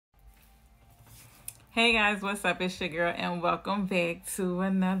Hey guys, what's up? It's your girl and welcome back to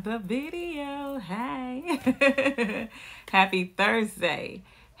another video. Hey. Happy Thursday.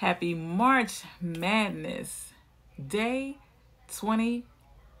 Happy March Madness Day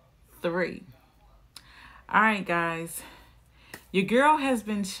 23. All right, guys. Your girl has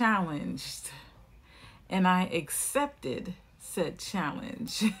been challenged and I accepted said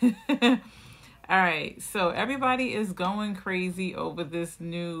challenge. All right, so everybody is going crazy over this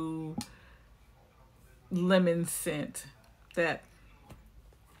new lemon scent that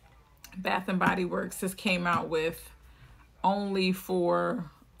Bath and Body Works has came out with only for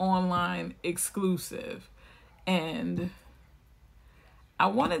online exclusive. And I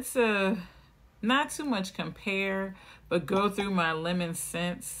wanted to not too much compare, but go through my lemon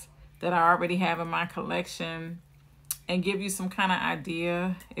scents that I already have in my collection and give you some kind of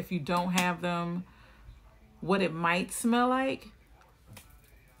idea, if you don't have them, what it might smell like.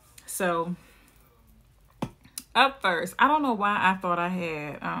 So up first, I don't know why I thought I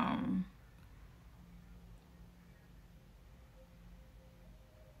had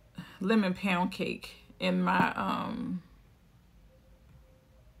lemon pound cake in my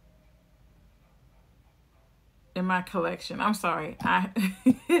collection. I'm sorry.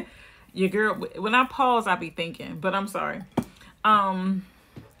 Your girl, when I pause, I be thinking, but I'm sorry.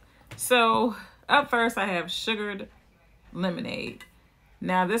 So up first, I have sugared lemonade.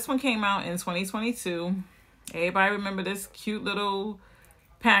 Now this one came out in 2022. Everybody remember this cute little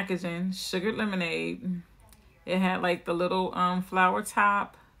packaging, sugared lemonade. It had like the little flower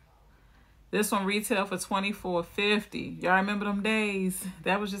top. This one retailed for $24.50. Y'all remember them days?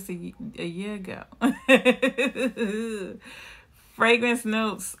 That was just a year ago. Fragrance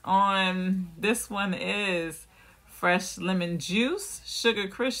notes on this one is fresh lemon juice, sugar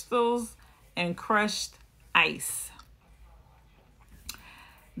crystals, and crushed ice.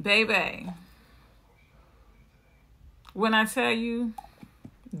 Baby, when I tell you,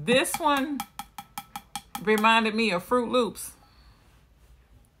 this one reminded me of Fruit Loops.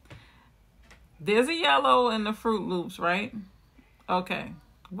 There's a yellow in the Fruit Loops, right? Okay,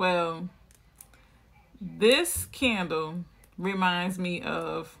 well, this candle reminds me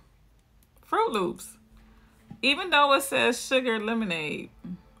of Fruit Loops. Even though it says sugar lemonade,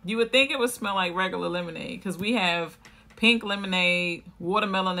 you would think it would smell like regular lemonade because we have pink lemonade,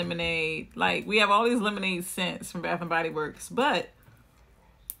 watermelon lemonade. Like, we have all these lemonade scents from Bath and Body Works. But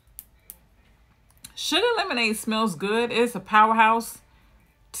sugar lemonade smells good. It's a powerhouse.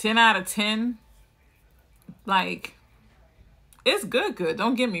 10 out of 10. Like, it's good.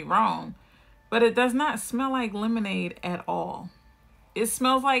 Don't get me wrong. But it does not smell like lemonade at all. It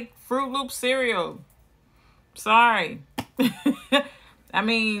smells like Fruit Loop cereal. Sorry. I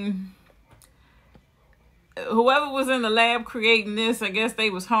mean, whoever was in the lab creating this, I guess they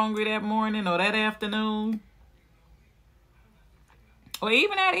was hungry that morning or that afternoon. Or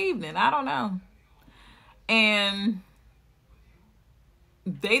even that evening. I don't know. And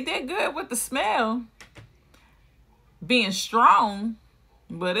they did good with the smell being strong,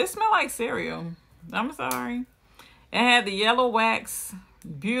 but it smelled like cereal. I'm sorry. It had the yellow wax.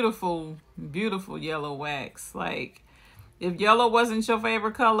 Beautiful, beautiful yellow wax. Like, if yellow wasn't your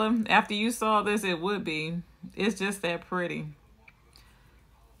favorite color, after you saw this, it would be. It's just that pretty.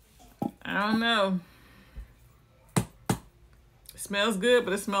 I don't know. It smells good,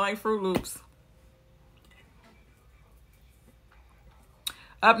 but it smells like Fruit Loops.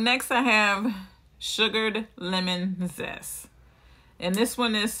 Up next, I have sugared lemon zest. And this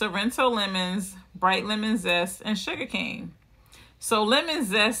one is Sorrento lemons, bright lemon zest, and sugarcane. So lemon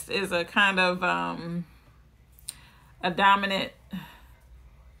zest is a kind of a dominant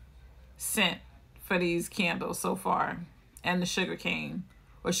scent for these candles so far. And the sugarcane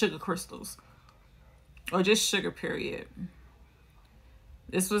or sugar crystals or just sugar, period.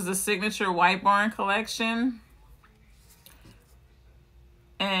 This was the signature White Barn collection.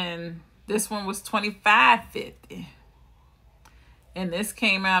 And this one was $25.50. And this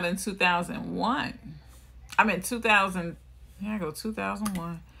came out in 2001. I mean,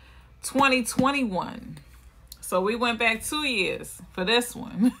 2021. So we went back 2 years for this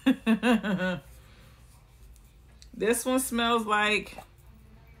one. This one smells like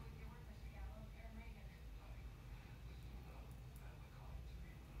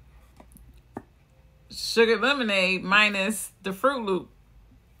sugar lemonade minus the Fruit Loop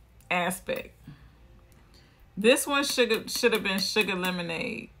aspect. This one should have been sugar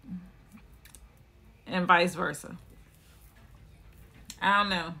lemonade and vice versa. I don't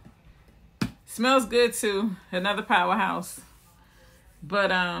know. Smells good too. Another powerhouse.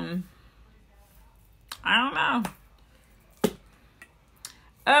 But I don't know.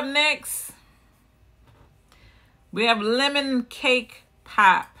 Up next, We have lemon cake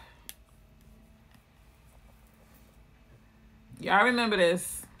pop. Y'all remember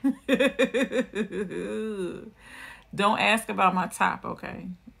this. Don't ask about my top, okay?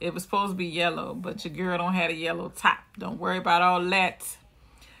 It was supposed to be yellow, but your girl don't have a yellow top. Don't worry about all that.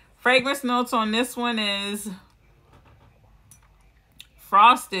 Fragrance notes on this one is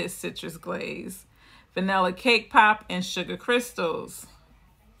frosted citrus glaze, vanilla cake pop, and sugar crystals.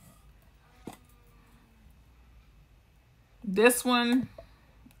 This one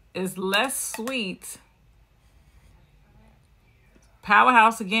is less sweet.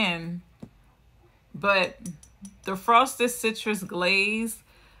 Powerhouse again, but the frosted citrus glaze,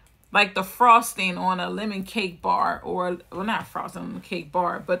 like the frosting on a lemon cake bar, or well, not frosting on the cake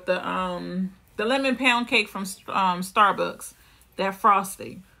bar, but the lemon pound cake from Starbucks, that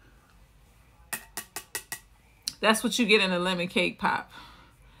frosting. That's what you get in a lemon cake pop.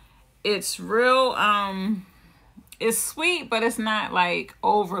 It's real, it's sweet, but it's not like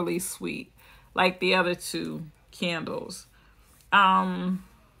overly sweet like the other two candles.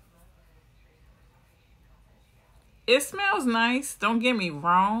 It smells nice, don't get me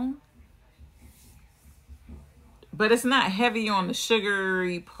wrong, but it's not heavy on the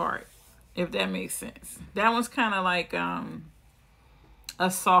sugary part, if that makes sense. That one's kind of like a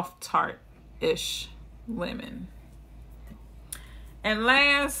soft tart-ish lemon. And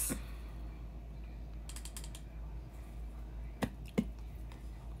last,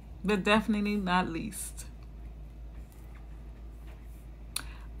 but definitely not least,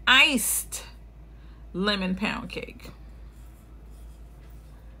 iced lemon pound cake.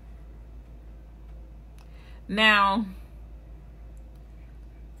 Now,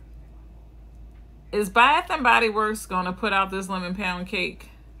 is Bath and Body Works going to put out this lemon pound cake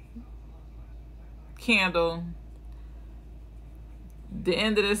candle the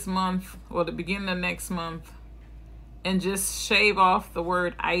end of this month or the beginning of next month and just shave off the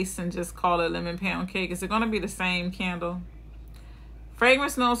word ice and just call it lemon pound cake? Is it going to be the same candle?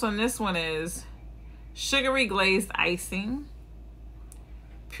 Fragrance notes on this one is sugary glazed icing,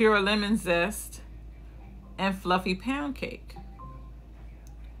 pure lemon zest, and fluffy pound cake.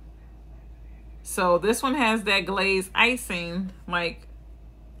 So this one has that glazed icing like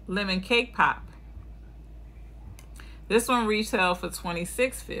lemon cake pop. This one retailed for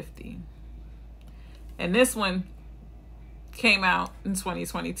 $26.50. And this one came out in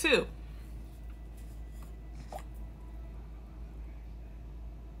 2022.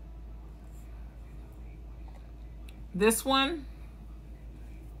 This one,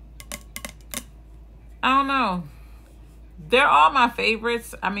 I don't know. They're all my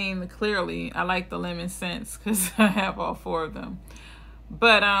favorites. I mean, clearly, I like the lemon scents because I have all four of them.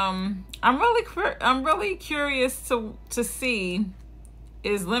 But I'm really curious to see,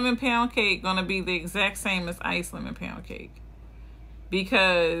 is lemon pound cake gonna be the exact same as iced lemon pound cake?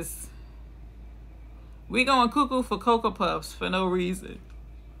 Because we going cuckoo for Cocoa Puffs for no reason.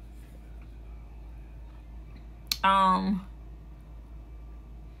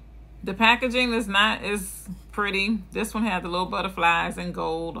 The packaging is not as pretty. This one had the little butterflies and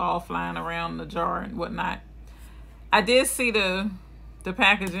gold all flying around the jar and whatnot. I did see the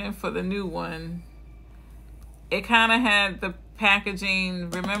packaging for the new one. It kind of had the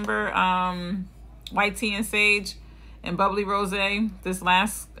packaging, remember White Tea and Sage and Bubbly Rosé, this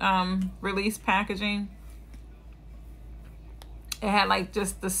last release packaging? It had like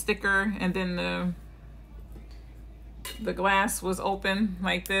just the sticker, and then the glass was open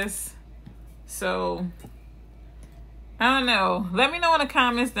like this. So I don't know. Let me know in the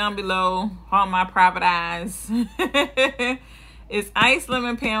comments down below, all my private eyes. Is iced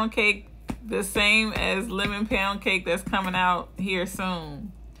lemon pound cake the same as lemon pound cake that's coming out here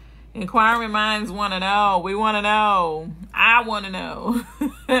soon? Inquiring minds want to know. We want to know. I want to know.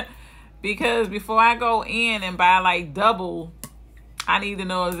 Because before I go in and buy like double, I need to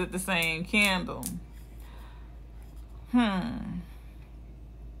know, is it the same candle? I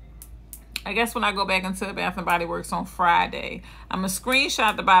guess when I go back into Bath and Body Works on Friday, I'm going to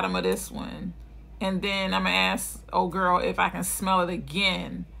screenshot the bottom of this one. And then I'm going to ask old girl if I can smell it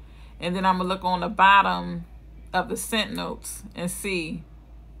again. And then I'm going to look on the bottom of the scent notes and see.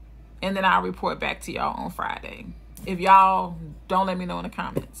 And then I'll report back to y'all on Friday. If y'all don't let me know in the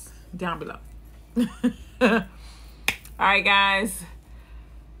comments down below. All right, guys.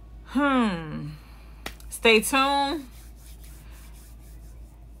 Stay tuned.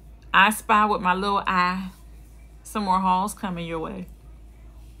 I Spy with my little eye. Some more hauls coming your way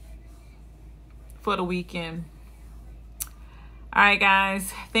for the weekend. All right,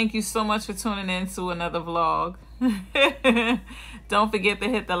 guys. Thank you so much for tuning in to another vlog. Don't forget to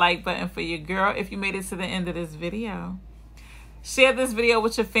hit the like button for your girl if you made it to the end of this video. Share this video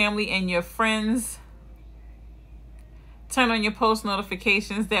with your family and your friends. Turn on your post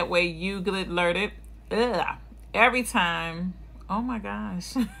notifications. That way you get alerted every time. Oh my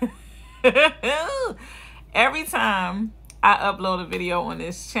gosh. Every time I upload a video on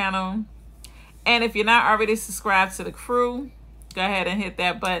this channel. And if you're not already subscribed to the crew, go ahead and hit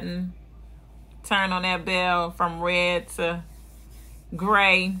that button. Turn on that bell from red to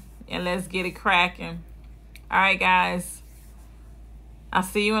gray. And let's get it cracking. All right, guys. I'll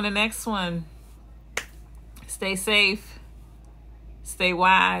see you in the next one. Stay safe. Stay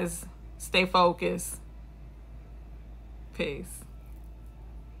wise. Stay focused. Peace.